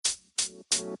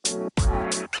Hello,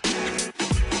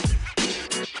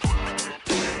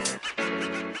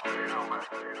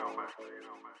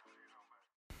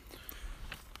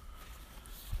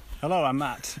 I'm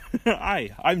Matt.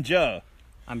 Hi, I'm Joe.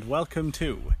 And welcome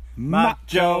to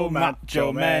Macho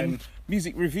Men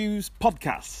Music Reviews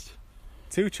Podcast.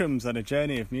 Two chums on a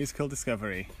journey of musical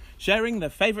discovery. Sharing their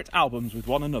favourite albums with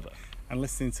one another. And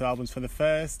listening to albums for the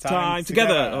first time Time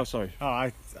together. Oh, sorry. Oh,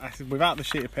 I without the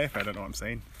sheet of paper, I don't know what I'm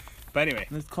saying. But anyway.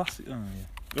 There's classic. Oh,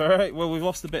 yeah. Alright, well, we've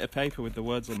lost a bit of paper with the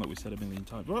words on that we said a million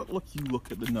times. Well, look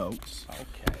at the notes.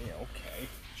 Okay.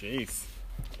 Jeez.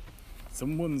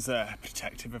 Someone's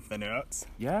protective of the notes.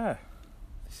 Yeah,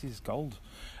 this is gold.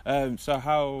 So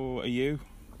how are you?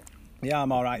 Yeah,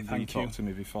 I'm alright, thank you. You talked to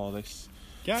me before this.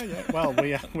 Yeah. Well,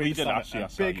 we We just did had actually a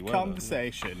ask how big you were,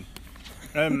 conversation.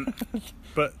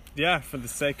 But yeah, for the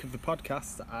sake of the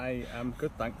podcast, I am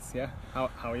good, thanks. Yeah. How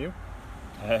are you?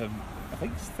 I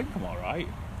think I'm alright.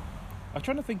 I'm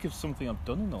trying to think of something I've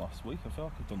done in the last week. I feel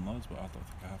like I've done loads, but I don't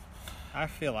think I have. I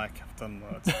feel like I've done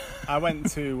loads. I went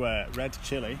to Red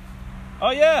Chili. Oh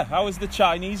yeah, how was the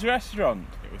Chinese restaurant?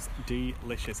 It was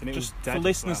delicious, and it Just was dead for as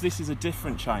listeners, well. this is a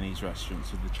different Chinese restaurant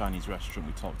to the Chinese restaurant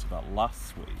we talked about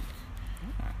last week.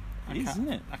 Yeah, It is, isn't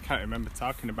it? I can't remember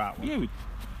talking about one. Yeah, with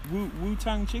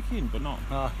Wu-Tang chicken, but not.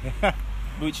 Oh, yeah.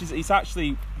 Which is, it's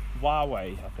actually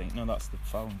Huawei, I think. No, that's the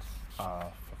phone.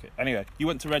 Fuck it. Anyway, you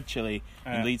went to Red Chili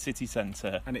in Leeds City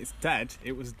Centre. And it's dead.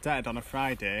 It was dead on a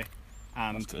Friday.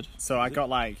 And That's good. so I got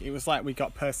it was like we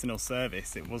got personal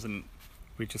service. It wasn't,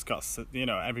 we just got,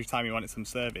 every time you wanted some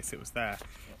service, it was there.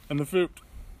 And the food,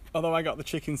 although I got the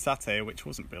chicken satay, which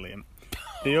wasn't brilliant.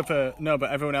 But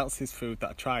everyone else's food that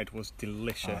I tried was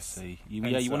delicious. I see. You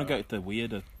want to go to the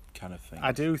weirder kind of thing.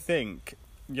 I do think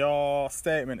your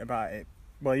statement about it,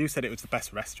 well, you said it was the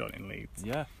best restaurant in Leeds.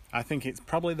 Yeah. I think it's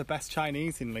probably the best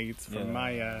Chinese in Leeds from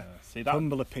my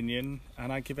humble opinion,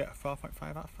 and I give it a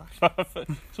 4.5 out of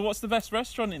 5. So what's the best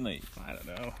restaurant in Leeds? I don't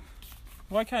know.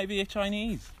 Why can't it be a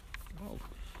Chinese? Well,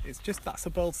 it's just, that's a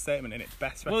bold statement, and it's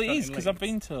best restaurant Well, in it Leeds. is, because I've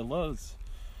been to loads.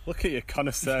 Look at your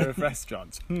connoisseur of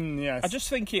restaurants. Yes. I just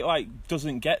think it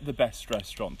doesn't get the best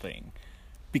restaurant thing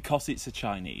because it's a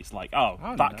Chinese.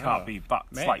 That can't be.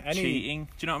 That's cheating.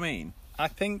 Do you know what I mean? I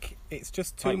think it's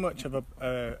just too much of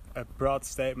a broad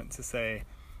statement to say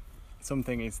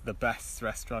something is the best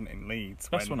restaurant in Leeds.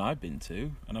 Best one I've been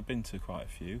to, and I've been to quite a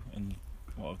few, and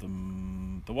what of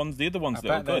them? The other ones I that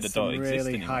bet are good there's don't some exist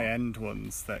really anymore. high-end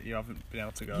ones that you haven't been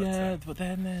able to go to. Yeah, but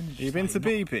then Have you been to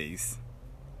BB's?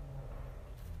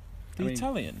 The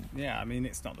Italian? Yeah, I mean,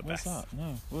 it's not the What's best. that?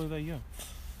 No. Well, there you go.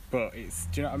 But it's,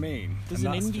 do you know what I mean? There's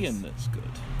an Indian that's good.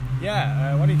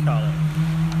 Yeah, what do you call it?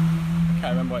 I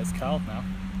can't remember what it's called now.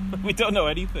 We don't know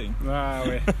anything.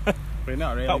 No, we're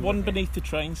not really. That one beneath the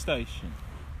train station.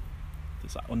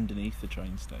 There's that underneath the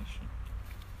train station.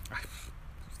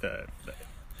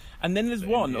 And then there's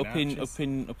one up in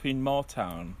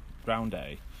Moortown, Round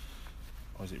A,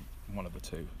 or is it one of the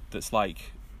two?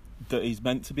 That is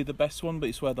meant to be the best one, but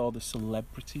it's where all the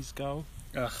celebrities go.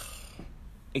 Ugh.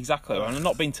 Exactly. Ugh. And I've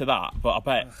not been to that, but I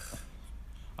bet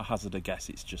I hazard a guess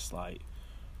it's just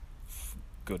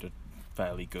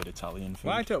fairly good Italian food.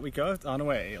 Why don't we go? Oh no,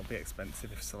 wait, it'll be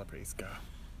expensive if celebrities go.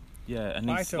 Yeah, and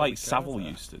Why it's don't like we go Savile there?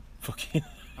 used to fucking.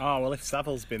 Oh well, if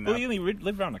Savile's been there, Well, he only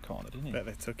lived around the corner, didn't he? bet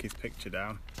they took his picture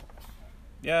down.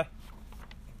 Yeah.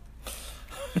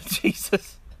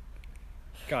 Jesus.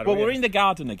 God, Well, we're in the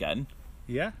garden again.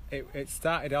 Yeah, it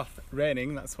started off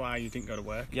raining. That's why you didn't go to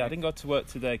work. Yeah, I didn't go to work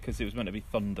today because it was meant to be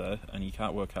thunder, and you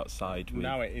can't work outside with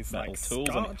Now it is metal like tools.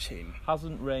 And it scorching.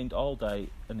 hasn't rained all day,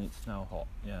 and it's now hot.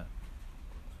 Yeah,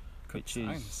 Good which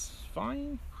signs. is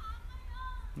fine.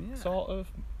 Yeah. Sort of.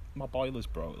 My boiler's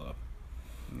broke though.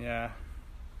 Yeah.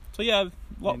 So yeah,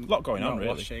 lot going on Not really.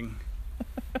 Washing.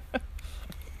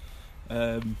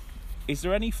 Is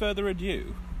there any further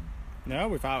ado? No,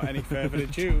 without any further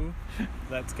ado,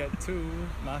 let's get to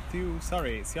Matthew.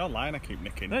 Sorry, it's your line I keep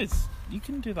nicking. No, you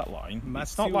can do that line.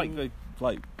 It's not Matthew.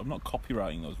 I'm not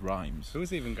copywriting those rhymes.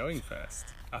 Who's even going first?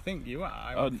 I think you are.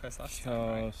 I went first last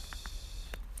time.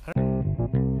 Right?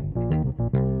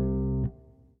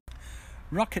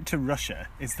 Rocket to Russia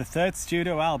is the third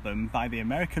studio album by the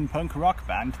American punk rock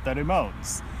band The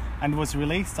Ramones and was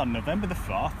released on November the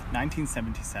 4th,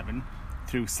 1977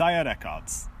 through Sire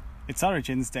Records. Its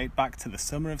origins date back to the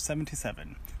summer of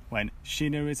 '77 when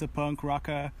Sheena is a Punk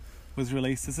Rocker was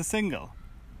released as a single.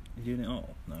 Are you doing it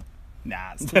all? No.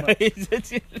 Nah, it's too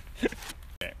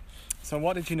much. So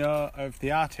what did you know of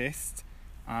the artist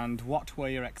and what were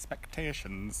your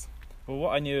expectations? Well,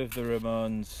 what I knew of the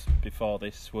Ramones before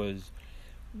this was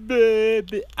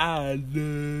Baby, I love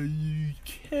you,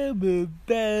 come on,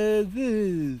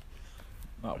 baby.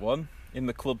 That one, in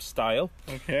the club style.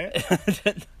 Okay.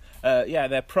 Yeah,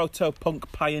 they're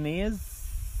proto-punk pioneers,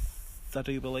 I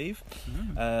do believe.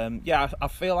 Yeah, I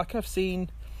feel like I've seen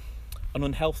an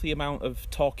unhealthy amount of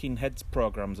talking heads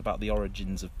programmes about the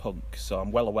origins of punk, so I'm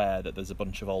well aware that there's a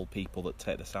bunch of old people that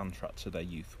take the soundtrack to their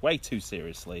youth way too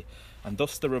seriously, and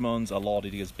thus the Ramones are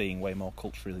lauded as being way more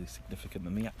culturally significant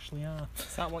than they actually are.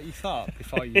 Is that what you thought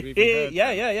before you even heard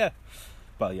Yeah.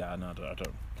 Well, yeah, no, I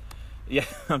don't. Yeah,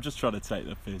 I'm just trying to take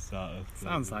the piss out of...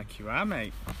 Sounds like you are,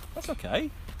 mate. That's okay.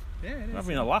 Yeah, it is. I'm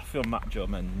having a laugh on Matt Joe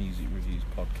Men Music Reviews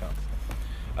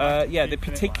podcast. Yeah, they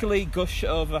particularly gush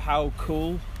over how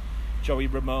cool Joey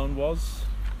Ramone was,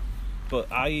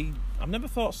 but I've never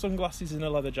thought sunglasses and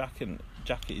a leather jacket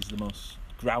is the most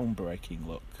groundbreaking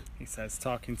look. He says,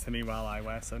 talking to me while I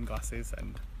wear sunglasses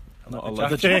and not a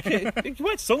leather jacket. He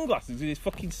wears sunglasses because it's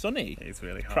fucking sunny. It's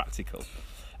really hot. Practical.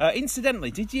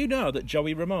 Incidentally, did you know that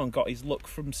Joey Ramone got his look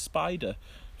from Spider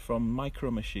from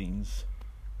Micro Machines?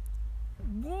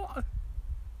 What?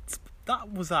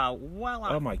 That was out well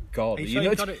out. Oh my god! Are you sure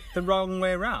you got it the wrong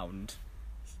way round?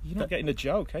 You're not getting a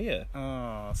joke, are you?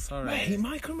 Oh, sorry. Mate,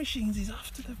 Micro Machines is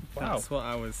after the... Wow. That's what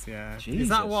I was, yeah. Jesus.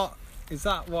 Is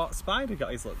that what Spider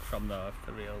got his look from, though,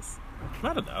 for reals?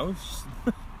 I don't know.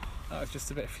 That was just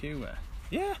a bit of humour.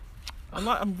 Yeah.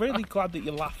 I'm really glad that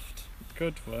you laughed.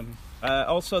 Good one.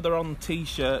 Also, they're on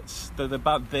T-shirts. They're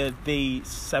the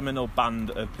seminal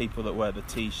band of people that wear the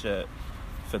T-shirt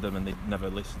for them and they never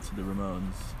listened to the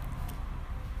Ramones.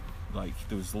 Like,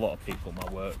 there was a lot of people in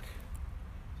my work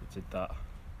that did that.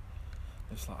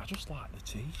 It's like, I just like the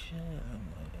T-shirt.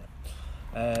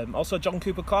 Also, John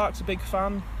Cooper Clarke's a big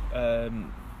fan.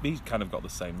 He's kind of got the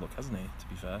same look, hasn't he, to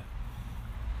be fair?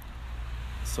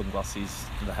 Sunglasses,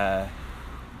 the hair.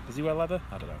 Does he wear leather?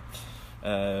 I don't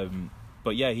know.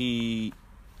 But yeah, he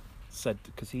said,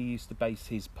 because he used to base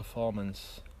his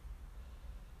performance...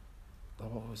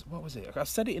 What was it? I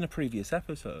said it in a previous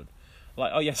episode.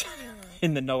 Like, oh yes,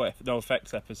 in the No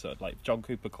Effects episode, like, John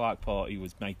Cooper Clarke thought he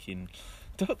was making...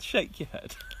 Don't shake your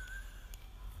head.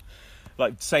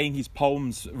 Like, saying his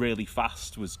poems really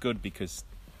fast was good because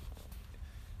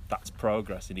that's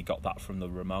progress, and he got that from the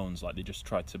Ramones. Like, they just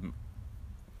tried to...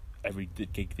 Every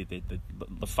gig they did,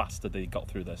 the faster they got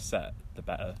through their set, the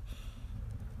better.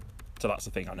 So that's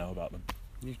the thing I know about them.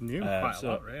 You knew quite a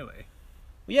lot, really.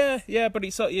 Yeah, but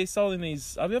it's all in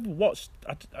these... Have you ever watched...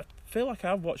 I feel like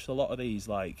I've watched a lot of these,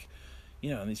 like,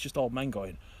 you know, and it's just old men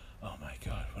going, oh my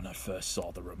god, when I first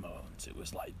saw the Ramones, it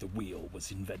was like the wheel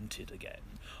was invented again,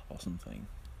 or something.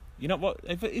 You know what?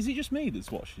 Is it just me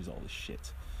that's watches all this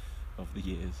shit over the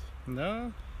years?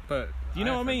 No, but... You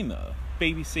know what I mean, though?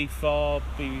 BBC 4,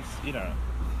 BBC, you know...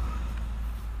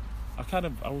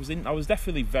 I was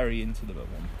definitely very into them at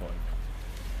one point.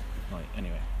 Like,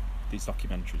 anyway, these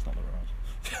documentaries, not the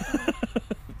Ramones.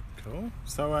 Cool.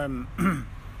 So,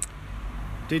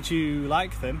 did you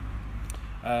like them?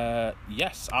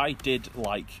 Yes, I did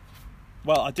like...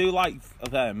 Well, I do like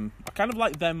them. I kind of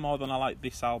like them more than I like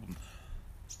this album.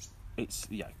 It's,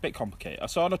 yeah, a bit complicated.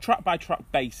 So on a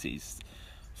track-by-track basis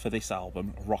for this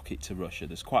album, Rocket to Russia,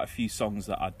 there's quite a few songs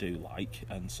that I do like,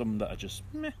 and some that are just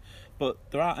meh. But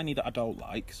there aren't any that I don't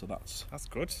like, so that's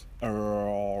good.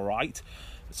 Alright.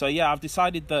 So yeah, I've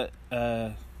decided that...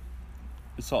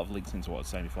 it sort of links into what I was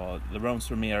saying before. The Ramones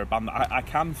for me are a band that I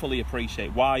can fully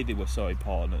appreciate why they were so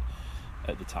important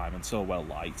at the time and so well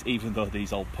liked, even though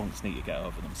these old punks need to get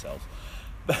over themselves.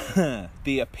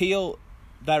 Their appeal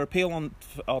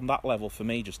on that level for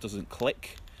me just doesn't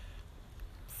click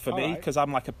for me, because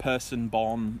I'm like a person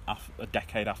born a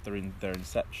decade after their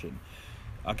inception.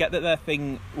 I get that their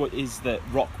thing is that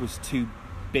rock was too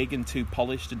big and too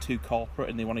polished and too corporate,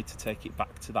 and they wanted to take it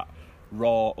back to that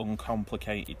raw,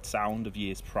 uncomplicated sound of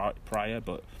years prior,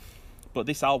 but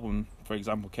this album, for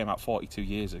example, came out 42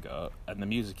 years ago, and the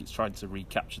music it's trying to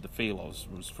recapture the feel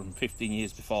of was from 15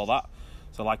 years before that.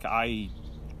 So, like, I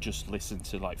just listened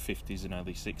to, like, 50s and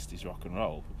early 60s rock and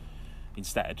roll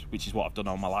instead, which is what I've done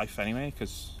all my life anyway,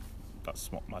 because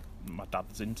that's what my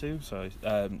dad's into. So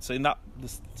in that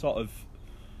sort of...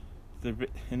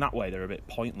 in that way, they're a bit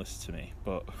pointless to me,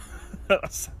 but...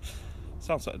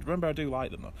 Sounds like... Remember, I do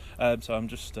like them, though. So I'm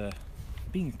just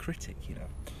being a critic, you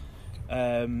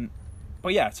know.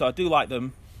 But yeah, so I do like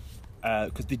them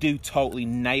because they do totally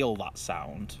nail that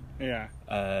sound. Yeah.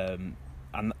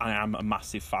 And I am a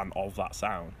massive fan of that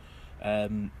sound.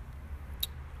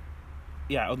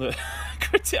 Yeah, on the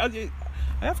critic, I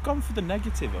have gone for the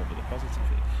negative over the positive.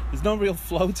 There's no real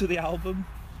flow to the album,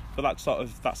 but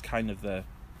that's kind of the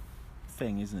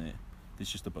thing, isn't it?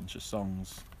 There's just a bunch of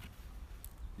songs.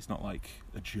 It's not like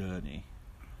a journey.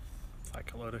 It's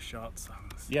like a load of short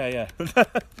songs. Yeah.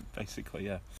 Basically,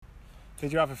 yeah.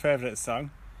 Did you have a favourite song?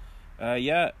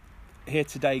 Yeah. Here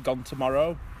Today, Gone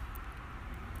Tomorrow.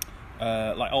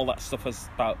 Like all that stuff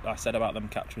I said about them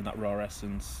capturing that raw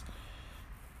essence.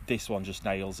 This one just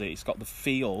nails it. It's got the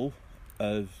feel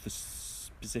of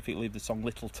specifically the song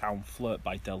Little Town Flirt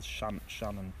by Del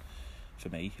Shannon for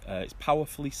me. It's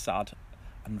powerfully sad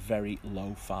and very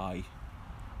lo-fi.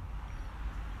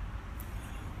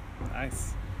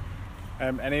 Nice.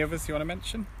 Any others you want to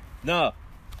mention? No.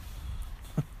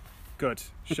 Good.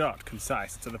 Short,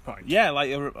 concise, to the point. Yeah,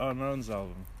 like a Ramones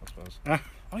album, I suppose.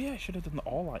 Oh yeah, I should have done it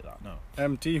all like that,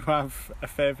 no. Do you have a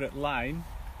favourite line?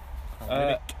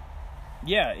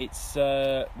 Yeah, it's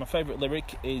my favourite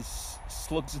lyric is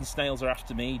 "Slugs and snails are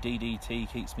after me,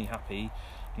 DDT keeps me happy.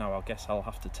 Now I guess I'll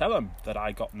have to tell 'em that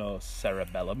I got no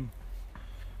cerebellum.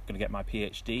 Gonna get my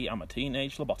PhD, I'm a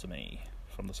teenage lobotomy."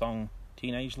 From the song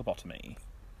Teenage Lobotomy.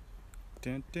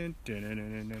 Dun, dun, dun, dun,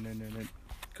 dun, dun, dun, dun.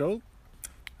 Cool.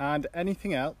 And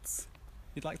anything else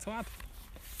you'd like to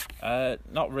add?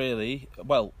 Not really.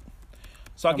 Well,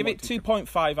 so I'll give it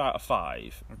 2.5 out of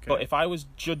 5. Okay. But if I was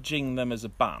judging them as a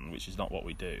band, which is not what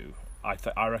we do,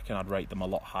 I reckon I'd rate them a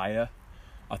lot higher.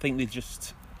 I think they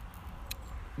just...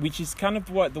 Which is kind of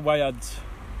the way I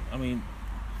mean,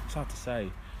 it's hard to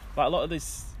say. Like, a lot of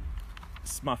this...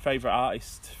 My favourite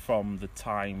artists from the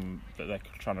time that they're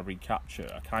trying to recapture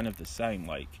are kind of the same.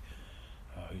 Like,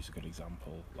 who's a good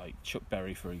example? Like Chuck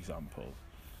Berry, for example.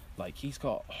 Like, he's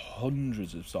got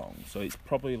hundreds of songs, so it's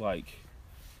probably like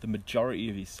the majority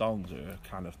of his songs are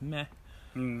kind of meh.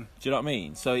 Do you know what I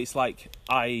mean? So it's like,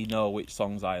 I know which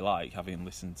songs I like, having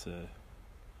listened to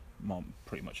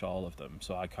pretty much all of them.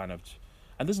 So I kind of...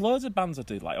 And there's loads of bands I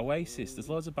do, like Oasis. There's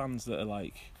loads of bands that are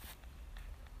like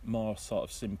more sort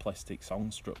of simplistic song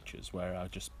structures where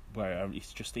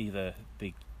it's just either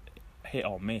the hit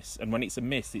or miss. And when it's a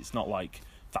miss, it's not like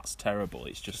that's terrible.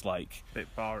 It's just like a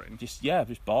bit boring. Just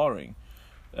boring.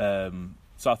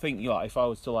 So I think, if I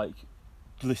was to like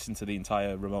listen to the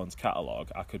entire Ramones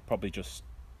catalogue, I could probably just,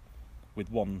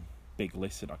 with one big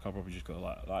listen, I could probably just go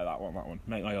like that one,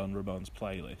 make my own Ramones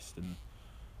playlist, and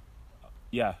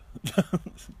yeah.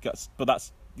 But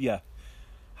that's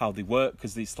how they work,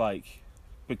 because it's like,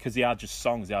 because they are just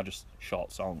songs, they are just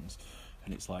short songs,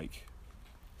 and it's like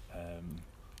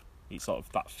it sort of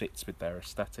that fits with their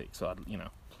aesthetic. So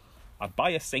I'd buy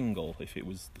a single if it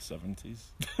was the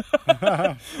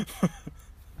 70s.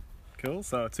 Cool.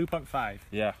 So 2.5.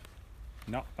 Yeah,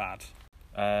 not bad.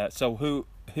 So who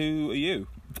are you?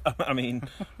 I mean,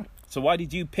 so why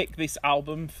did you pick this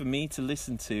album for me to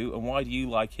listen to, and why do you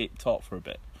like it? Talk for a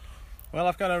bit. Well,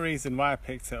 I've got no reason why I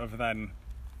picked it other than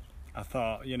I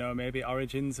thought, maybe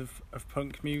origins of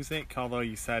punk music, although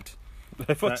you said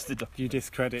that you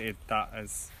discredited that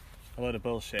as a load of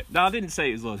bullshit. No, I didn't say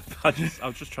it was loads. I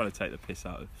was just trying to take the piss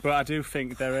out of it. But I do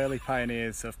think they're early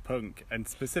pioneers of punk, and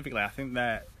specifically I think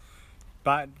they're,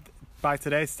 by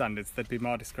today's standards, they'd be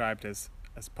more described as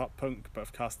pop punk, but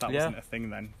of course that wasn't a thing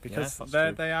then, because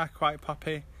they are quite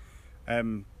poppy.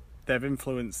 They've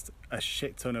influenced a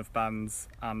shit ton of bands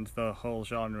and the whole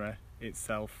genre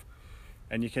itself,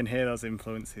 and you can hear those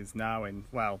influences now in,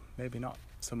 well, maybe not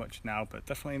so much now, but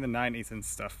definitely in the 90s and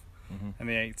stuff, and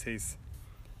the 80s.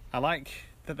 I like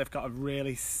that they've got a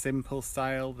really simple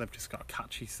style. They've just got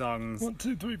catchy songs. 1,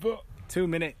 2, 3, 4. 2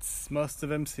 minutes, most of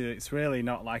them, so it's really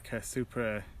not like a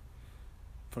super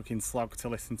fucking slog to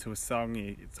listen to a song.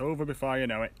 It's over before you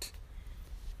know it.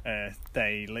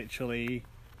 They literally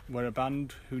were a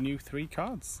band who knew 3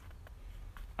 chords.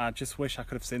 I just wish I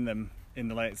could have seen them in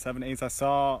the late 70s. I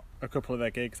saw a couple of their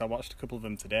gigs. I watched a couple of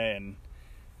them today, and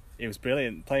it was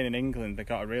brilliant. Playing in England, they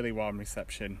got a really warm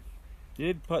reception.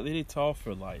 They did tour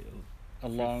for like a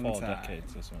long 4 time.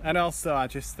 decades or something. And also, I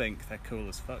just think they're cool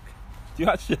as fuck. Do you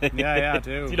actually? Yeah, I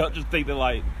do. Do you not just think they're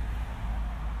like...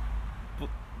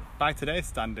 By today's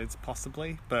standards,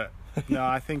 possibly, but no,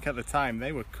 I think at the time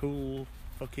they were cool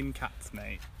fucking cats,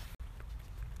 mate.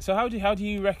 So how do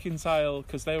you reconcile?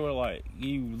 Because they were like,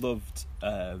 you loved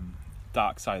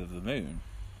Dark Side of the Moon.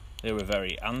 They were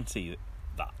very anti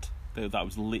that. That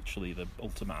was literally the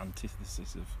ultimate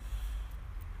antithesis of.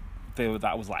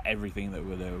 That was like everything that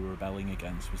they were rebelling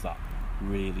against was that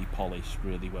really polished,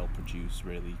 really well produced,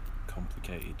 really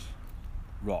complicated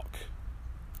rock.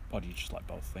 Or do you just like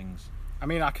both things? I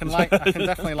mean, I can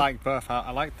definitely like both.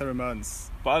 I like the Ramones.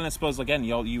 But I suppose, again,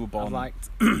 you were born...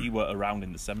 you were around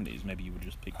in the 70s. Maybe you would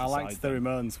just pick the side. I liked the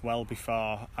Ramones well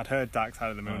before I'd heard Dark Side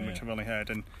of the Moon, which I've only heard.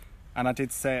 And I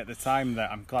did say at the time that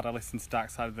I'm glad I listened to Dark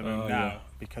Side of the Moon now,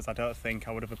 because I don't think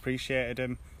I would have appreciated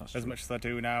them as much as I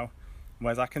do now.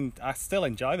 Whereas I still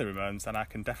enjoy the Ramones, and I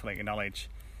can definitely acknowledge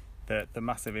the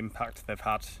massive impact they've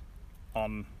had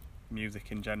on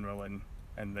music in general and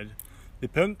the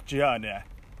punk genre.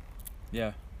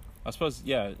 Yeah. I suppose,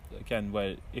 yeah, again,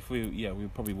 we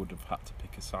probably would have had to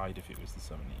pick a side if it was the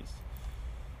 70s.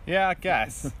 Yeah, I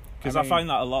guess. Because I find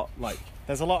that a lot, like...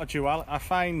 There's a lot of duality. I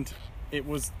find it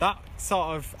was... That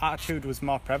sort of attitude was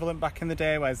more prevalent back in the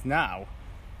day, whereas now,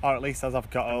 or at least as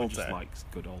I've got older... just likes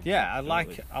good old... Yeah, I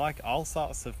like all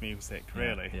sorts of music,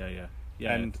 really.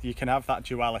 Yeah. And you can have that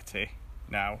duality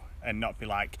now and not be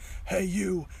like, hey,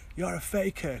 you're a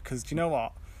faker, because do you know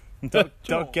what? Don't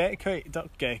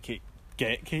gatekeep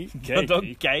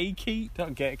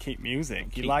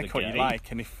music. You like what you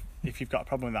like, and if you've got a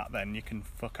problem with that, then you can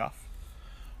fuck off.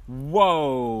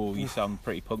 Whoa, you sound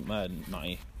pretty punk man,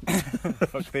 Matty.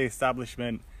 Fuck the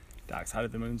establishment. Dark Side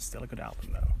of the Moon's still a good album,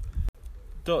 though.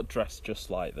 Don't dress just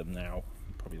like them now.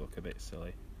 You probably look a bit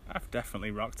silly. I've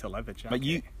definitely rocked a leather jacket. But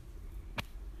you...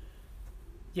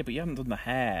 Yeah, but you haven't done the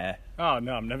hair. Oh,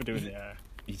 no, I'm never doing the hair.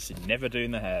 He's never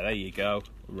doing the hair. There you go.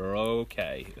 We're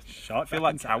okay. Short I feel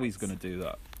like Howie's going to do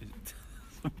that.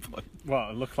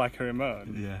 What, look like a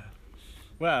Ramone? Yeah.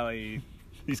 Well,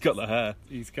 he's got the hair.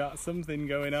 He's got something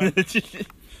going on.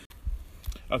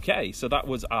 Okay, so that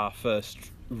was our first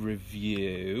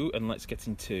review, and let's get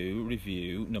into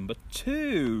review number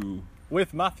 2.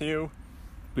 With Matthew.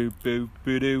 Boo boo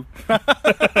boo doo.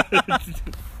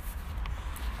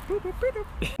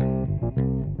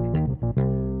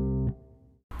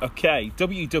 Okay,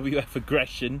 WWF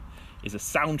Aggression is a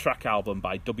soundtrack album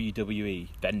by WWE,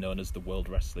 then known as the World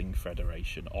Wrestling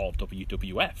Federation, or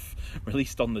WWF,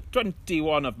 released on the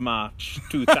 21 of March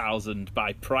 2000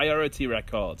 by Priority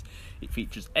Records. It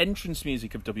features entrance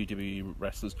music of WWE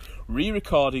wrestlers,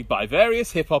 re-recorded by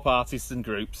various hip-hop artists and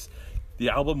groups. The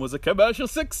album was a commercial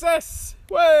success!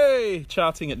 Way!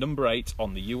 Charting at number 8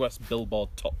 on the US Billboard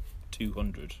Top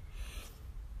 200.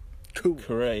 Cool.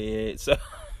 Great.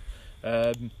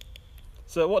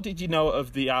 So what did you know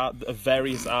of the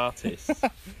various artists?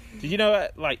 Did you know,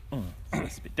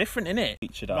 it's a bit different, isn't it?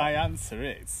 My answer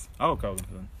is... Oh, go on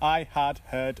then. I had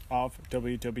heard of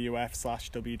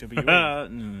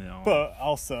WWF/WWE. No. But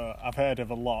also, I've heard of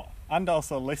a lot. And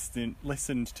also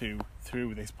listened to,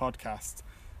 through this podcast,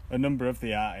 a number of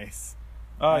the artists.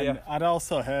 Oh, and yeah. I'd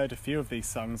also heard a few of these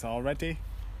songs already.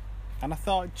 And I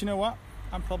thought, do you know what?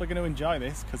 I'm probably going to enjoy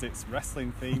this, because it's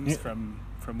wrestling themes from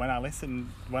when I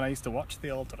used to watch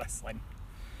the old wrestling.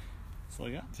 So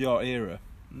yeah. It's your era.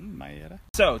 My era.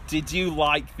 So, did you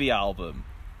like the album?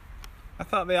 I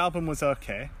thought the album was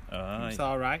okay. Aye. It's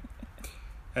alright.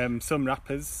 Some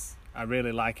rappers I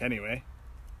really like anyway.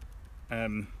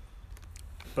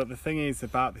 But the thing is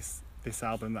about this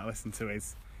album that I listened to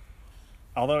is,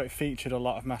 although it featured a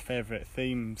lot of my favourite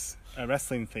themes,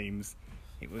 wrestling themes,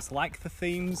 it was like the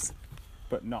themes,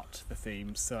 but not the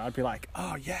themes. So I'd be like,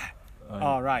 oh yeah.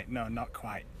 Oh, right, no, not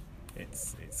quite.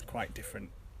 It's quite different.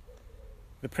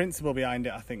 The principle behind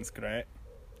it, I think, is great.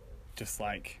 Just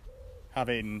like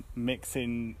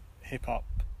mixing hip-hop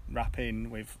rapping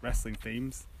with wrestling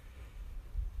themes.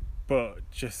 But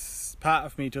just part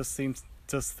of me does think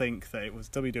that it was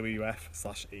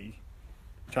WWF/E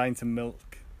trying to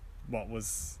milk what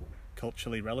was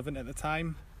culturally relevant at the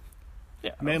time.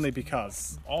 Yeah. Mainly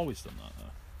because... Always done that,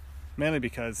 though. Mainly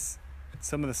because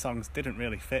some of the songs didn't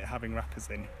really fit having rappers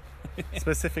in.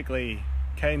 Specifically,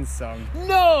 Kane's song.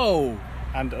 No!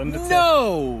 And Undertaker.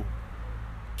 No!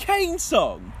 Kane's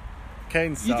song?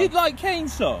 Kane's song. You did like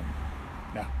Kane's song?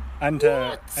 No. And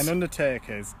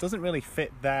Undertaker's doesn't really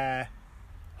fit their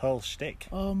whole shtick.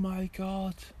 Oh my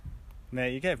god.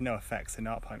 Mate, you gave no effects to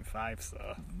 0.5,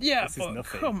 so... Yeah, this is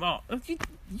nothing. Come on. You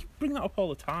bring that up all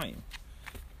the time.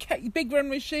 Big Red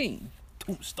Machine.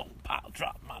 Tombstone pile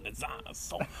drop my designer,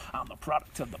 so I'm the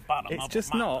product of the bottom it's of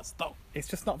just the not. stone. It's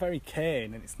just not very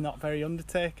Kane, and it's not very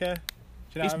Undertaker. Do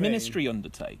you know It's what I mean? Ministry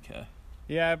Undertaker.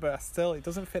 Yeah, but still, it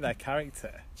doesn't fit their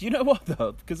character. Do you know what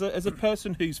though? Because as a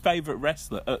person whose favourite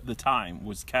wrestler at the time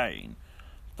was Kane,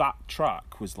 that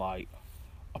track was like,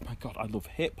 oh my god, I love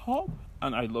hip hop,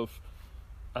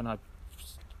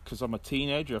 because I'm a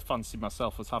teenager, I fancied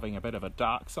myself as having a bit of a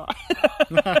dark side.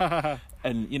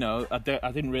 And, you know, I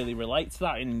didn't really relate to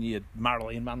that in your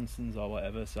Marilyn Manson's or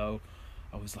whatever, so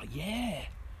I was like, yeah,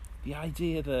 the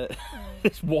idea that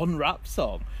this one rap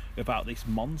song about this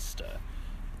monster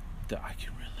that I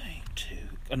can relate to.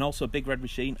 And also Big Red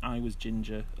Machine, I was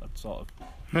Ginger, I'd sort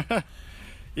of...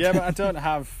 Yeah, but I don't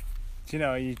have... You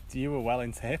know, you were well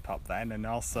into hip-hop then, and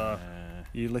also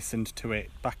you listened to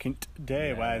it back in the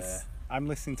day, whereas... I'm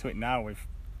listening to it now with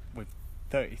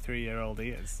 33-year-old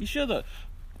ears. You sure that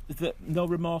no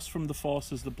remorse from the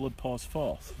force as the blood pours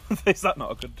forth. Is that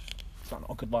not a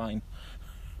good line?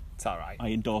 It's all right. I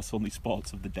endorse only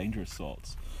sports of the dangerous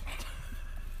sorts.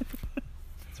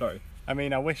 Sorry. I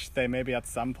mean, I wish they maybe had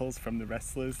samples from the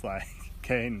wrestlers, like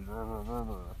Kane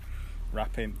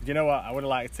rapping. You know what? I would have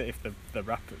liked it if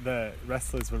the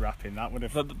wrestlers were rapping. That would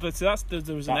have. But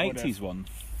there was an 80s one.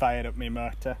 Fired up me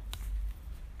motor.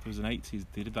 There was an 80s.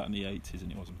 They did that in the 80s,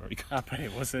 and it wasn't very good. I bet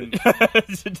it wasn't.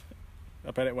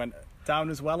 I bet it went down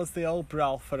as well as the old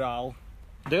Brawl for All.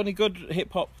 The only good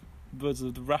hip hop was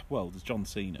the rap. Well, there's John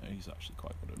Cena. He's actually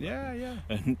quite good at rapping.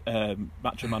 Yeah. And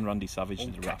Macho Man Randy Savage did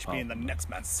a rap. Catch me in the next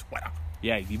man's sweater.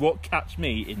 Yeah, you won't catch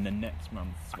me in the next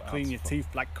man's sweater. Clean your teeth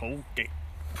like Colgate.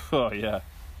 Oh yeah,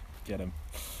 get him.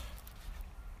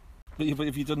 But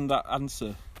have you done that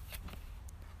answer?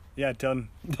 Yeah, done.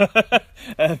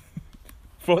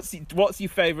 What's your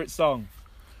favourite song?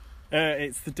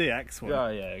 It's the DX one. Oh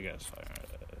yeah, I guess.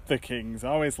 The Kings. I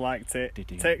always liked it. Did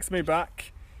you? Takes me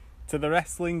back to the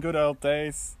wrestling good old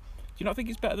days. Do you not think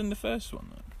it's better than the first one,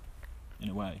 though? In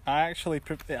a way. I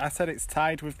said it's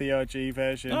tied with the OG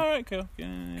version. All right, cool.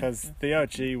 Because the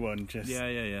OG one just...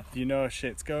 Yeah. You know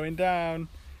shit's going down.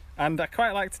 And I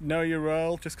quite like to Know Your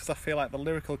Role, just because I feel like the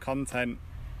lyrical content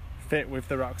fit with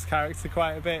The Rock's character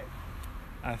quite a bit.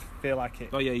 I feel like it...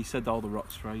 Oh, yeah, he said all the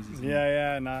Rock's phrases.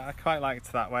 Yeah, and I quite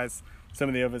liked that, whereas some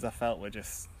of the others I felt were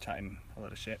just chatting a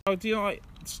lot of shit. Oh, do you like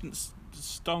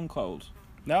Stone Cold?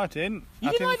 No, I didn't. You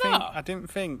didn't like that? I didn't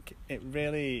think it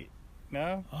really...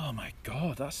 No? Oh, my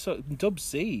God, that's so... Dub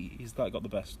C, he's got the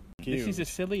best... Cute. This is a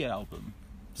silly album.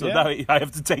 So Yeah. now I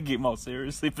have to take it more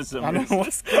seriously for some I know reason.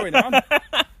 what's going on.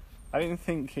 I didn't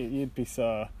think you'd be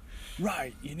so...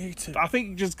 Right, you need to... I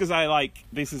think just because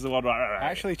this is the one where... I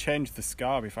actually changed the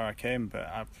scar before I came, but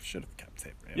I should have kept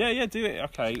it. Really. Yeah, do it.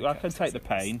 Okay, well, I can take the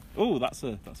pain. Oh, that's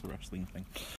a wrestling thing.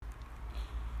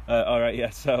 All right,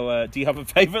 yeah. So, do you have a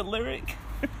favourite lyric?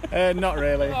 Not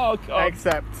really. Oh God!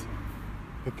 Except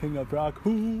the King of Rock.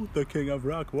 Who? The King of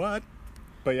Rock. What?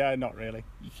 But yeah, not really.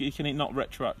 Can it not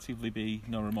retroactively be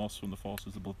no remorse from the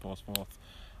forces, the blood pours forth?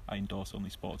 I endorse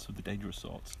only sports of the dangerous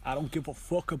sorts. I don't give a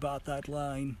fuck about that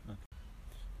line.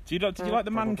 Did you like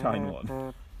the Mankind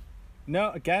one? No,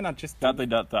 again, I just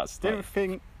That's didn't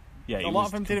think. Yeah, a lot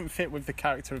of them didn't fit with the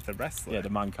character of the wrestler. Yeah, the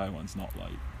Mankind one's not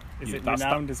like. Is it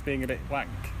renowned as being a bit wank?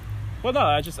 Well, no,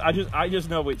 I just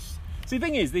know which. See, the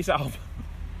thing is, this album,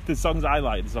 the songs I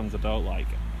like, the songs I don't like.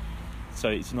 So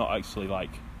it's not actually like.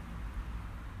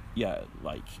 Yeah,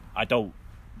 like I don't.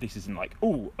 This isn't like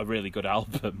a really good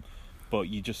album, but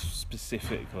you just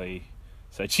specifically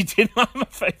said you didn't like my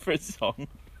favourite song.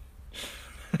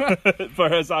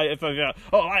 Whereas if I like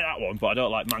that one, but I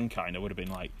don't like Mankind, I would have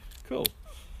been like, cool.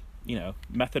 You know,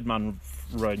 Method Man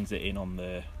runs it in on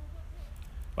the.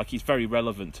 Like he's very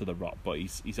relevant to the Rock, but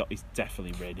he's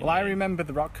definitely really. Well, I remember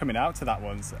the Rock coming out to that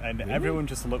once, and really? Everyone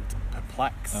just looked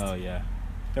perplexed. Oh yeah.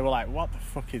 They were like, "What the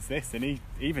fuck is this?" And he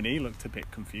looked a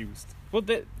bit confused. Well,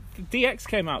 the DX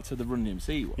came out to the Run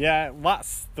DMC one. Yeah,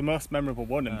 that's the most memorable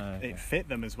one, and okay. it fit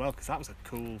them as well because that was a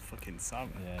cool fucking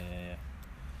song. Yeah.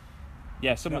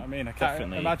 Yeah, you know what I mean? I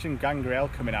can't imagine Gangrel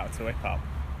coming out to hip hop.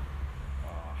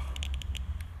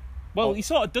 Well, he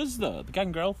sort of does though. The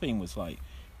Gangrel theme was like.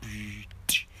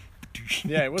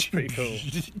 Yeah, it was pretty cool.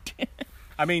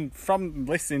 I mean, from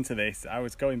listening to this, I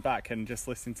was going back and just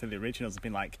listening to the originals and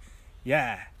being like,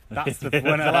 yeah, that's the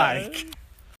one I like.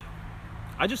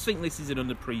 I just think this is an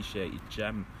unappreciated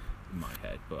gem in my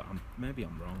head, but maybe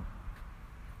I'm wrong.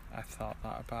 I thought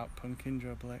that about Punkin'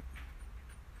 Joe Blake.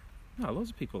 No, loads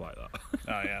of people like that.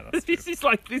 Oh yeah, that's this is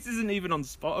this isn't even on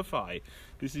Spotify.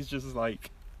 This is just like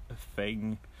a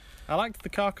thing. I liked the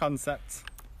car concept.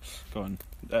 Go on.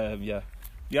 Yeah.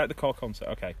 You like the core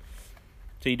concept? Okay.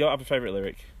 So you don't have a favourite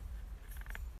lyric?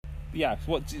 Yeah.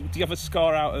 What do you have a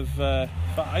score out of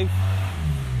 5?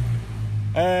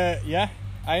 Yeah.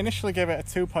 I initially gave it a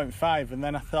 2.5, and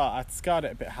then I thought I'd scored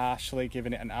it a bit harshly,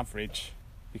 giving it an average.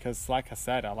 Because, like I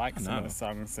said, I like some of the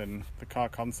songs, and the core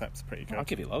concept's pretty good. I'll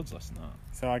give it loads less than that.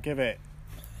 So I give it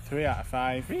 3 out of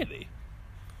 5. Really?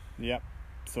 Yep.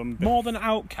 More than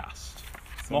Outcast?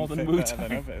 More than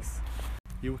Wu-Tang?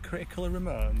 You were critical of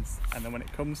Ramones, and then when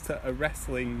it comes to a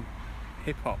wrestling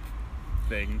hip-hop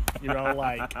thing, you're all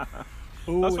like...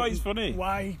 That's why it's funny.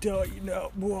 Why don't you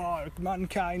know what?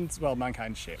 Mankind's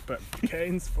shit, but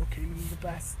Kane's fucking the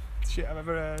best shit I've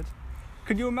ever heard.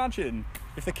 Could you imagine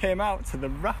if they came out to the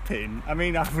rapping? I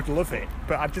mean, I would love it,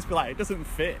 but I'd just be like, it doesn't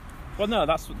fit. Well, no,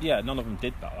 none of them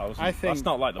did that. I think that's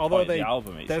not like the point of the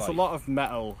album. There's a lot of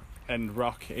metal and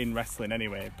rock in wrestling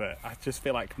anyway, but I just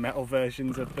feel like metal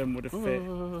versions of them would have fit.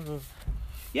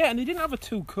 Yeah, and they didn't have a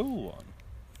Too Cool one.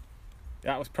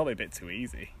 That was probably a bit too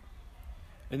easy.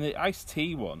 And the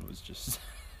Ice-T one was just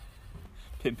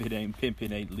pimping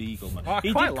ain't legal, man. Oh, I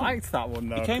quite liked that one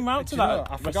though. He came out to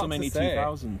that at WrestleMania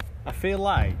 2000. I feel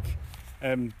like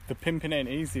the pimping ain't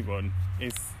easy one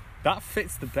that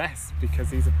fits the best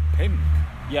because he's a pimp.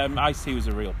 Yeah, Ice-T was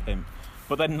a real pimp.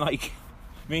 But then, like,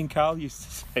 me and Carl used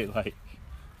to say, like,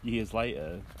 years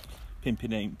later,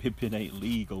 pimping ain't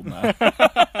legal, man.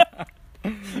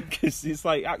 Because it's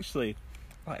like, actually...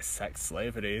 Like sex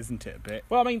slavery, isn't it, a bit?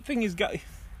 Well, I mean, thing is,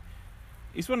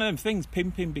 it's one of them things,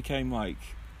 pimping became, like...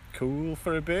 cool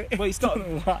for a bit. Well, it's not...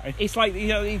 why. It's like, you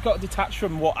know, you've got to detach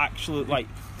from what actually, like...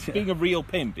 Being a real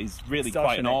pimp is really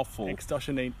quite an awful...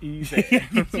 Extortion ain't easy.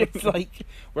 It's like...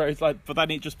 Whereas, like... But then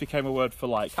it just became a word for,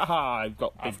 like, haha, I've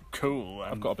got a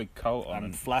big coat on.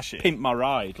 I'm flashy. Pimp my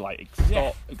ride, like,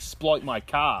 exploit my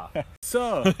car.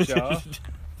 So, Joe...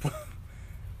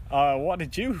 what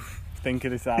did you think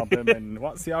of this album, and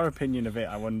what's your opinion of it,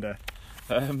 I wonder?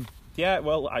 Yeah,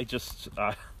 well, I just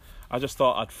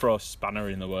thought I'd throw a spanner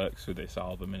in the works with this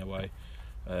album in a way.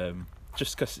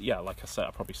 Just because, yeah, like I said,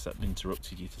 I probably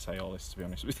interrupted you to say all this, to be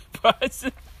honest with you.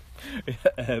 But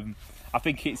I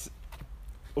think it's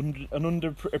an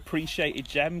underappreciated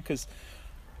gem, because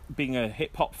being a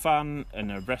hip-hop fan and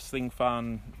a wrestling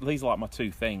fan, these are like my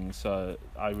two things, so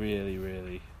I really,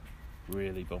 really,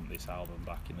 really bumped this album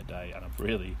back in the day, and I've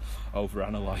really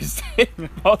overanalyzed it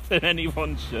more than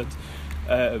anyone should.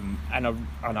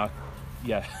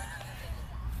 Yeah.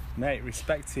 Mate,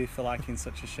 respect to you for liking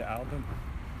such a shit album.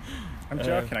 I'm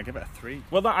joking, I give it a 3.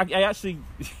 Well, I actually...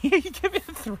 you give it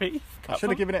a 3? I should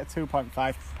have given it a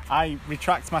 2.5. I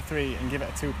retract my 3 and give it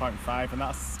a 2.5, and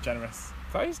that's generous.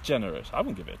 That is generous. I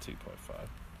wouldn't give it a 2.5.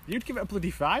 You'd give it a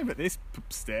bloody 5 at this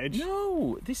stage.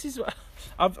 No, this is...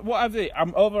 I'm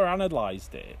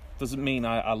overanalyzed it. Doesn't mean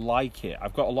I like it.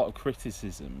 I've got a lot of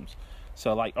criticisms.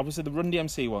 So, like, obviously the Run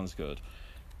DMC one's good.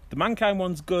 The Mankind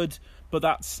one's good, but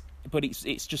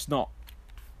it's just not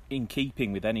in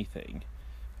keeping with anything.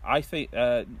 I think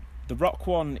the Rock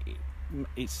one,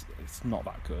 it's not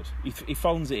that good. He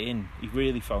phones it in. He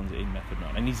really phones it in, Method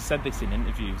Man. And he's said this in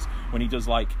interviews when he does,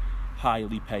 like,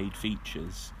 highly paid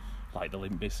features, like the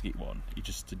Limp Bizkit one. He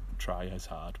just didn't try as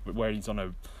hard. But where he's on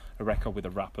a record with a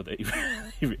rapper that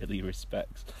he really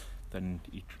respects, then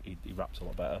he raps a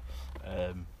lot better.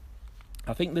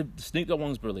 I think the Snoop Dogg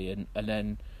one's brilliant, and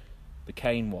then the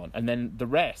Kane one, and then the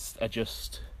rest are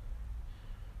just...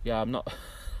 Yeah, I'm not...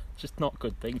 just not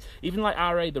good things. Even like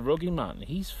R.A. the Rugged Man,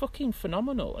 he's fucking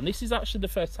phenomenal. And this is actually the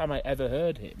first time I ever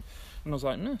heard him. And I was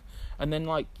like, nah. And then,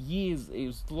 like, years, it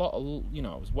was a lot of, you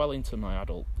know, I was well into my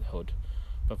adulthood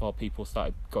before people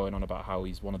started going on about how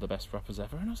he's one of the best rappers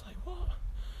ever. And I was like, what?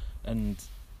 And,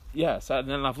 yeah, so and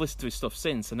then I've listened to his stuff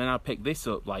since. And then I picked this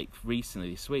up, like, recently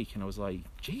this week. And I was like,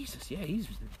 Jesus, yeah,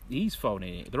 he's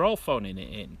phoning it. They're all phoning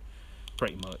it in,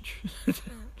 pretty much.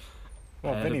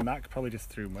 Well, Vinnie Mac probably just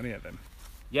threw money at them.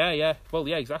 Yeah. Well,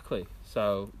 yeah, exactly.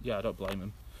 So, yeah, I don't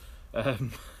blame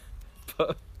him.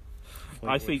 But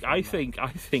I think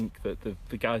that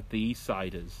the guys, the East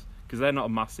Siders, because they're not a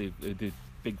massive, the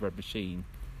Big Red Machine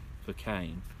for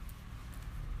Kane.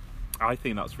 I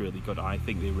think that's really good. I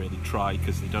think they really try,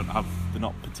 because they're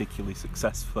not particularly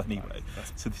successful anyway.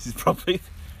 So this is probably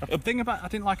the thing I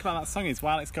didn't like about that song is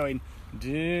while it's going,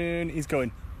 he's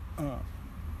going,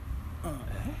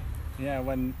 yeah,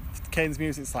 when Kane's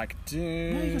music's like, no,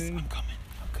 he goes, I'm coming.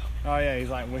 Oh yeah, he's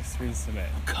like whispering something.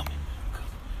 I'm coming.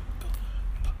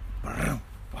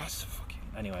 That's the fucking...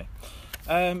 Anyway.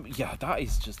 Yeah, that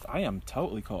is just... I am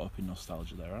totally caught up in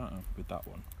nostalgia there, aren't I, with that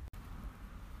one.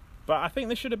 But I think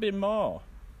there should have been more.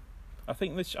 I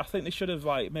think they should have,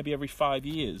 like, maybe every 5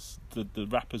 years, the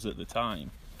rappers at the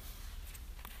time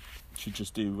should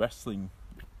just do wrestling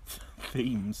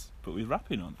themes, but with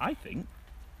rapping on, I think.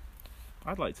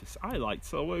 I'd like Takeshi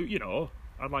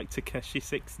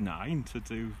 6ix9ine to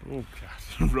do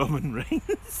Roman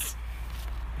Reigns.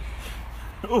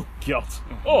 Oh God!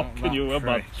 Oh, can you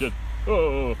imagine?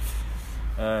 Oh.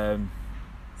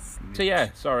 So yeah,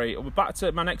 sorry. We're back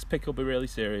to my next pick. Will be really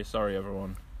serious. Sorry,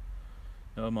 everyone.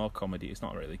 No more comedy. It's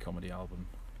not really a comedy album.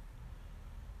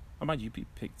 I mind you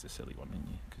picked a silly one, didn't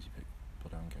you? Because you picked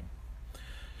Blood Down King.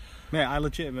 Yeah, I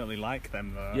legitimately like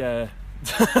them though. Yeah.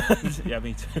 Yeah,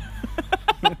 me too.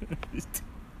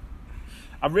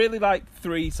 I really like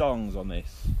 3 songs on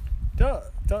this. Don't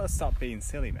stop being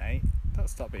silly, mate. Don't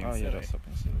stop being silly. Yeah, don't stop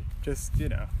being silly. Just, you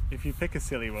know, if you pick a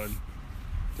silly one,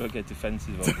 don't get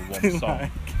defensive over one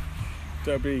song.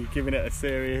 Don't be giving it a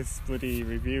serious bloody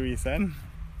review, you said.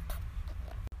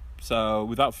 So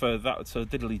without further, so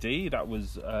Diddly Dee, that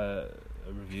was a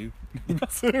review.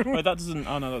 Two. Wait, that doesn't.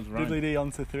 Oh no, that's right. Diddly D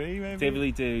on to 3, maybe.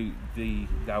 Diddly do the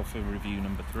Alpha review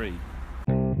number 3.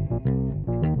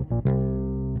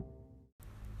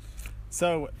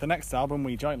 So the next album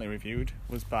we jointly reviewed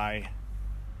was by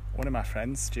one of my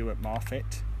friends, Stuart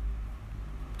Morfitt.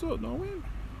 Don't know him.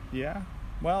 Yeah,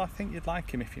 well, I think you'd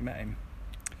like him if you met him.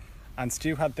 And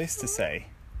Stu had this to say.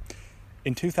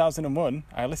 In 2001,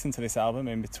 I listened to this album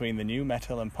in between the new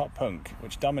metal and pop punk,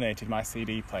 which dominated my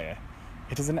CD player.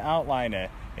 It is an outliner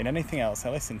in anything else I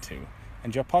listened to,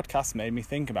 and your podcast made me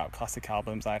think about classic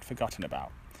albums I had forgotten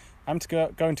about. I'm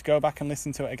going to go back and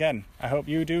listen to it again. I hope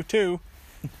you do too.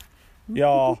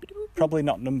 You're probably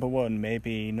not number 1,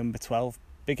 maybe number 12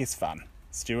 biggest fan,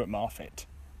 Stuart Morfitt.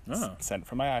 Oh. Sent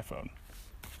from my iPhone.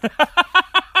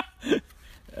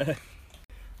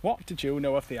 What did you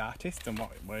know of the artist and what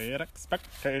were your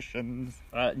expectations?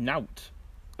 Nout.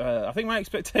 I think my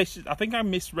expectations... I think I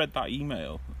misread that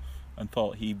email and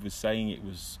thought he was saying it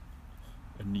was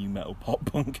a new metal pop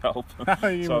punk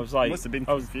album. So I was like... Must have been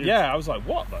confused. I was like,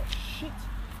 what the shit?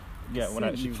 Yeah, when I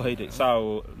actually played it.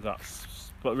 So that's...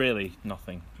 But really,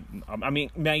 nothing. I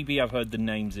mean, maybe I've heard the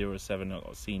name 07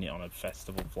 or seen it on a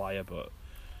festival flyer, but...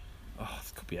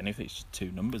 it could be anything. It's just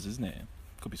 2 numbers, isn't it?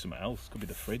 Could be something else. Could be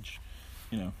the fridge.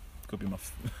 You know, could be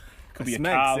could be a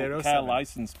car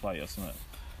license plate or something.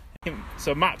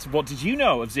 So Matt, what did you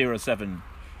know of 07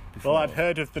 before? Well, I'd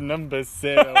heard of the numbers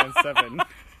 0 and 7,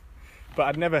 but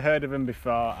I'd never heard of them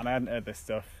before, and I hadn't heard this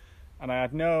stuff, and I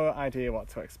had no idea what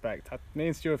to expect. Me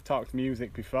and Stu have talked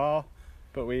music before,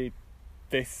 but he'd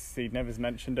never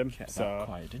mentioned them, so that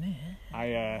quiet, didn't it?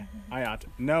 I had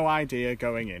no idea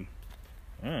going in.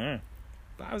 Mm.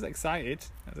 But I was excited.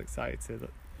 to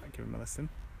give him a listen.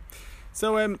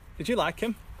 So, did you like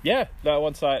him? Yeah, that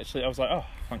once I was like, oh,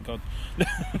 thank God.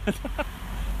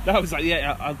 I was like,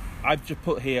 yeah, I've just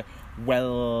put here,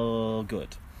 well,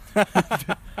 good.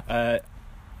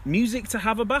 Music to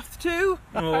have a bath to?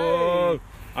 Oh,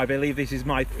 I believe this is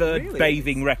my 3rd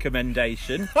bathing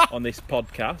recommendation on this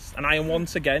podcast, and I am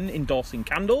once again endorsing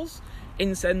candles,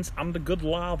 incense, and a good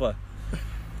lather.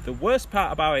 The worst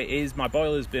part about it is my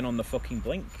boiler's been on the fucking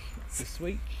blink this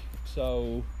week,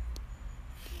 so...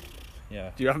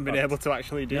 Yeah. You haven't been able to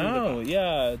actually do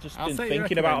just been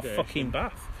thinking about a fucking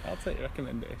bath. I'll take your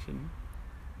recommendation.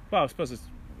 Well, I suppose it's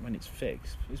when it's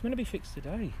fixed. It's going to be fixed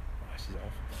today. Oh, this is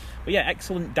awful. But yeah,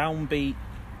 excellent downbeat...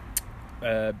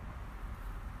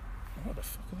 what the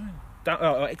fuck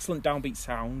are they? Excellent downbeat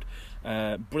sound.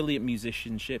 Brilliant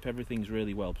musicianship. Everything's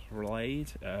really well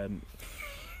played.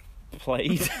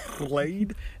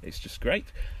 Played. It's just great.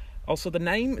 Also, the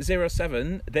name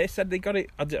 07, they said they got it...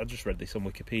 I just read this on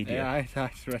Wikipedia. Yeah, I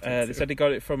read it They said they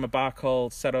got it from a bar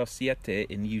called 07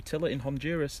 in Utila in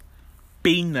Honduras.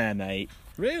 Been there, mate.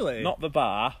 Really? Not the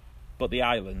bar, but the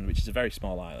island, which is a very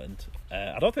small island.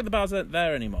 I don't think the bar's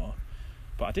there anymore.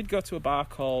 But I did go to a bar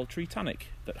called Tritanic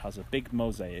that has a big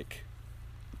mosaic.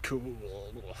 Cool.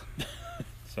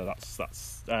 So that's...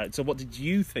 so what did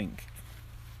you think?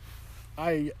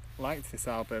 I liked this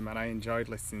album and I enjoyed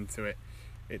listening to it.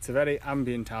 It's a very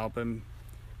ambient album.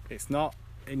 It's not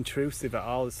intrusive at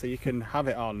all, so you can have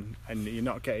it on and you're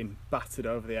not getting battered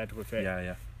over the head with it.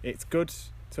 Yeah. It's good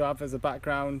to have as a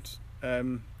background.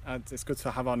 And it's good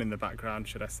to have on in the background,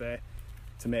 should I say,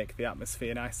 to make the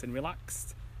atmosphere nice and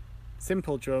relaxed.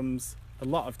 Simple drums, a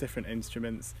lot of different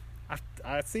instruments.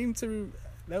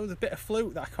 There was a bit of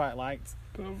flute that I quite liked.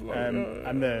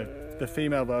 And the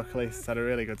female vocalist had a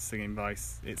really good singing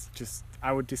voice. It's just,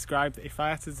 I would describe, if I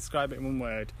had to describe it in one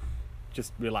word,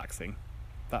 just relaxing.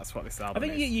 That's what this album is.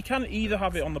 I think you can either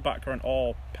have it on the background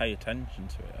or pay attention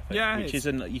to it, I think. Yeah, which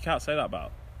isn't, you can't say that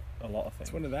about a lot of things.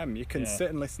 It's one of them. You can sit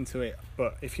and listen to it,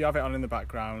 but if you have it on in the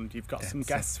background, you've got some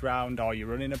guests round, or you're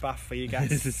running a bath for your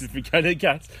guests. We're going to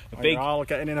get you're all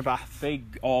getting in a bath.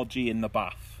 Big orgy in the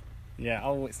bath. Yeah,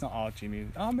 it's not orgy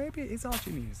music. Oh, maybe it is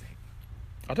orgy music.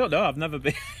 I don't know, I've never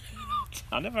been...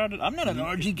 I've never heard it. I'm not an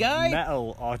orgy guy.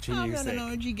 Metal orgy music. I'm not an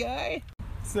orgy guy.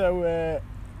 So,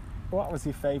 what was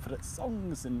your favourite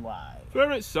songs and why?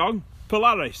 Favourite song?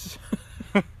 Polaris.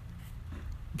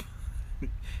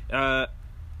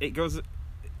 It goes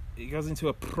into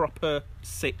a proper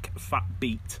sick fat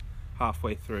beat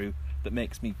halfway through that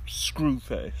makes me screw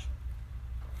face.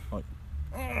 Like,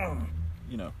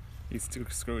 you know. He's still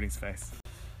screwing his face.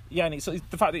 Yeah, and it's the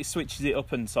fact that it switches it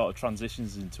up and sort of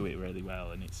transitions into it really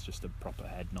well, and it's just a proper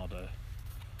head nodder.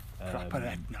 Proper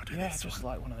head nodder. Yeah, just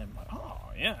like one of them. Like, oh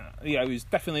yeah, yeah. It was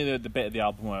definitely the bit of the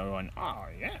album where I went, oh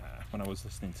yeah, when I was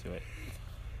listening to it.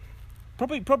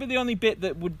 Probably the only bit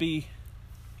that would be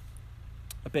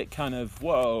a bit kind of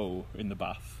whoa in the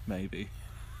bath, maybe.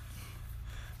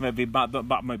 Maybe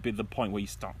that might be the point where you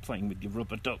start playing with your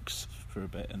rubber ducks for a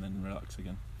bit and then relax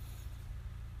again.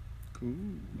 Cool.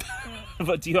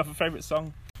 But do you have a favourite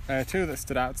song? Two that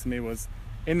stood out to me was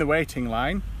In the Waiting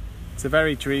Line. It's a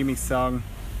very dreamy song,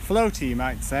 floaty you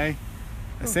might say.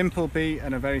 A simple beat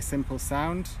and a very simple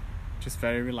sound, just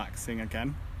very relaxing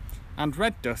again. And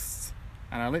Red Dust,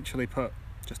 and I literally put,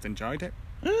 just enjoyed it.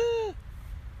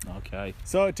 Okay.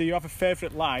 So, do you have a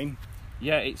favourite line?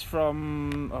 Yeah, it's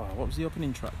from... Oh, what was the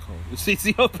opening track called? It's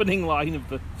the opening line of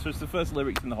the... So it's the first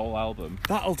lyrics in the whole album.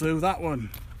 That'll do, that one.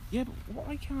 Yeah, but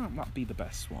why can't that be the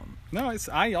best one? No,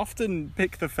 I often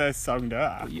pick the first song, don't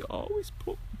I? But you always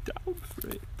put down for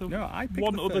it. No, I pick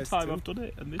one the other first time two. I've done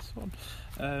it, and this one.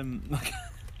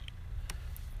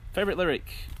 Favourite lyric?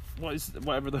 What is...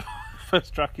 Whatever the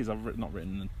first track is, I've not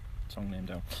written the song name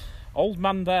down. Old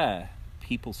man there,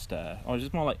 people stare. Or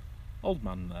just more like, old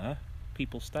man there,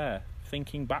 people stare.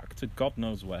 Thinking back to God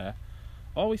knows where.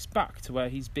 Always back to where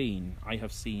he's been. I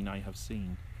have seen, I have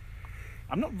seen.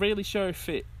 I'm not really sure if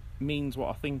it means what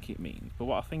I think it means, but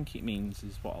what I think it means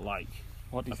is what I like.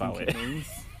 What do you about think it means?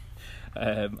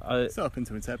 It's open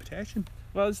to interpretation.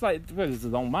 Well, it's like, there's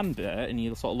an old man there, and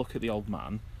you sort of look at the old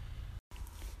man.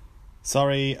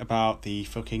 Sorry about the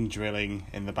fucking drilling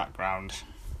in the background.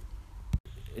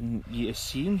 And you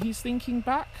assume he's thinking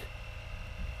back.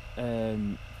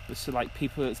 So like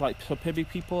people, it's like so maybe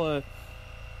people are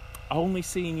only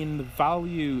seeing in the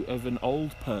value of an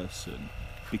old person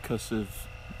because of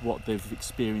what they've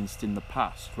experienced in the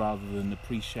past, rather than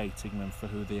appreciating them for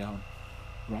who they are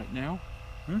right now.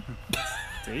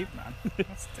 That's deep, man.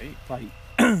 That's deep. Like,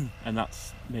 and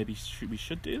that's maybe we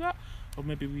should do that, or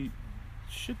maybe we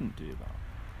shouldn't do that.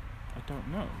 I don't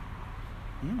know.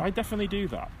 I definitely do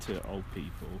that to old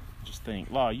people. Just think,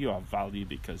 well, you have value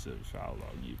because of how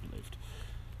long you've lived,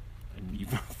 and you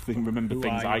remember Who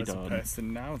things are you I as don't. a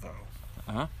person now, though?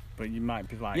 Uh-huh. But you might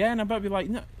be like, Yeah, and I might be like,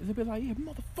 no, they'll be like, yeah,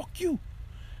 motherfuck you.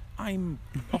 I'm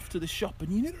off to the shop,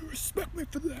 and you need to respect me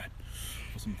for that,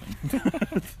 or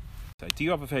something. So, do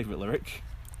you have a favourite lyric?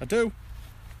 I do.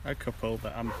 A couple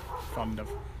that I'm fond of.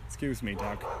 Excuse me,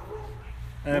 dog.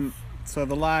 So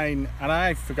the line, and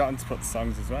I've forgotten to put the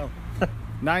songs as well.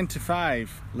 9 to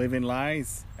 5, living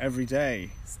lies, every day,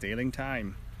 stealing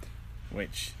time.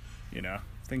 Which, you know,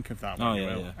 think of that when you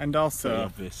will. Yeah. And Pretty also,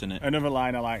 obvious, isn't it? another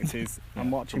line I liked is, I'm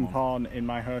Yeah, watching come porn in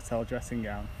my hotel dressing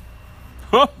gown.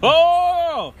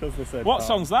 Oh! 'Cause they said What porn.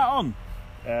 song's that on?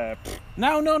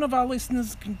 None None of our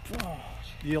listeners can... Oh.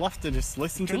 You'll have to just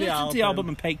listen to Can the listen album. to the album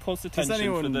and pay close Does attention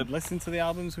anyone for the... listen to the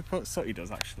albums we put? Sooty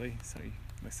does, actually. Sooty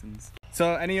listens.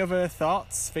 So, any other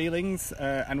thoughts, feelings,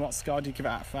 and what score do you give it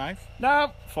out of 5?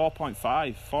 No,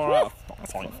 4.5. 4 out of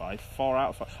 4.5. 4 out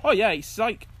of 5. Oh yeah, it's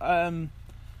like I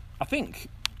think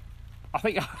out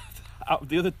of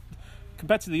the other,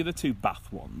 compared to the other two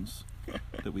Bath ones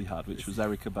that we had, which was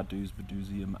Erica Badu's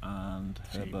Badusium and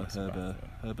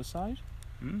Herbicide.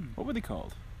 What were they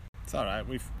called? It's all right.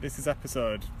 This is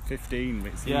episode 15.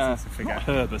 It's easy Yeah, to forget.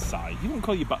 not Herbicide. You wouldn't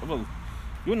call you well.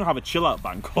 You wouldn't have a chill out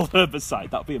band called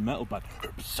Herbicide. That'd be a metal band.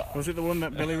 Herbicide. Was it the one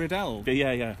that Billy Riddell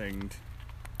Yeah. thinged?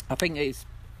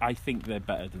 I think they're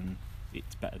better than.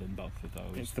 It's better than both of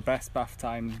those. It's the best bath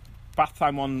time. Bath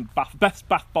time on best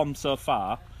bath bomb so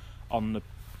far on the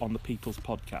People's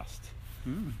Podcast.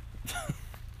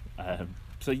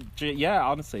 So yeah,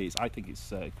 honestly, I think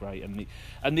it's great, and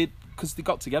they because they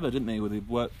got together, didn't they?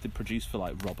 Where they produced for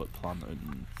like Robert Plant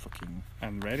and fucking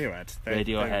And Radiohead.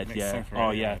 Radiohead, mixed yeah. stuff for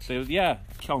Oh yeah,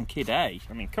 Radiohead. on Kid A.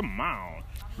 I mean, come on,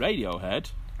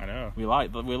 Radiohead. I know. We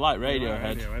like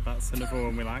Radiohead. Radiohead. That's another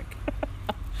one we like.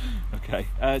 Okay,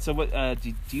 so what,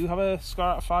 do you have a score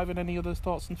out of 5 and any other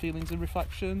thoughts and feelings and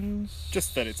reflections?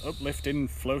 Just that it's uplifting,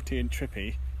 floaty, and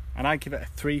trippy, and I give it a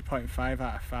 3.5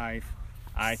 out of 5.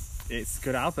 It's a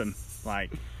good album.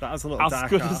 Like, that was a little dark As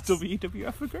good arse. as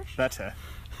WWF Aggression. Better.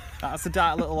 That's a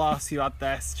dark little arse you had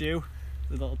there, Stu.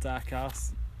 The little dark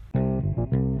arse.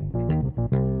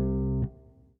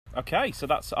 Okay, so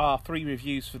that's our 3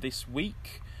 reviews for this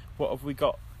week. What have we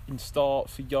got in store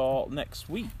for your next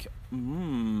week? Do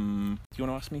you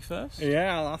want to ask me first?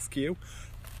 Yeah, I'll ask you.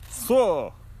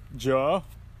 So, Joe,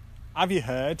 have you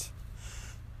heard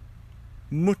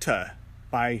Mutter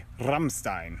by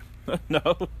Rammstein? No.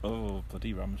 Oh,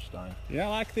 bloody Rammstein. Yeah,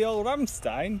 like the old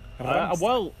Rammstein.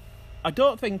 Well, I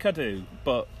don't think I do,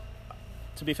 but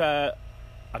to be fair,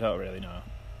 I don't really know.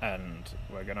 And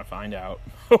we're going to find out.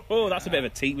 Oh, that's a bit of a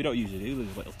tease. We don't usually do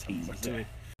those little teasers, do we?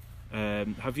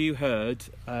 Have you heard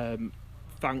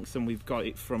Thanks and We've Got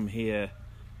It From Here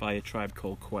by A Tribe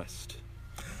Called Quest?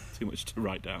 Too much to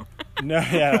write down. No,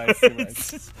 yeah, that's too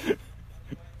much.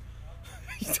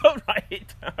 You don't write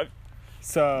it down.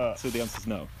 So the answer's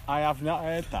no. I have not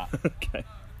heard that. Okay.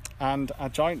 And a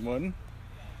joint one.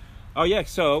 Oh yeah,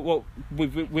 so well,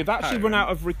 we've actually run out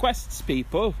of requests,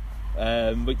 people,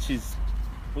 which is,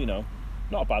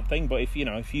 not a bad thing. But if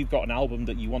you've got an album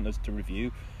that you want us to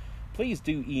review, please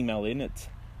do email in at,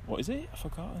 what is it? I've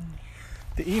forgotten.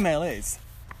 The email is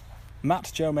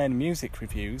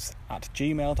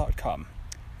mattjomanmusicreviews@gmail.com.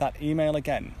 That email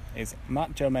again is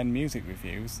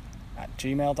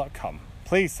mattjomanmusicreviews@gmail.com.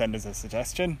 Please send us a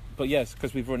suggestion. But yes,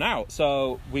 because we've run out,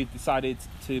 so we've decided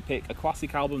to pick a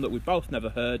classic album that we've both never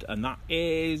heard, and that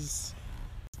is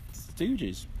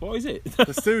Stooges. What is it? The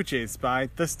Stooges by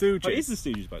The Stooges. Oh, it is The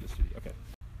Stooges by The Stooges. Okay.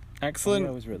 Excellent.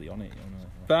 I was really on it.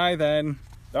 Bye then.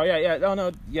 Oh yeah. Oh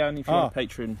no, yeah. And if you're on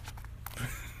Patreon.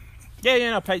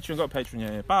 Yeah, no, Patreon. Got Patreon.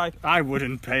 Yeah. Bye. I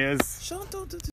wouldn't pay us. Sean, don't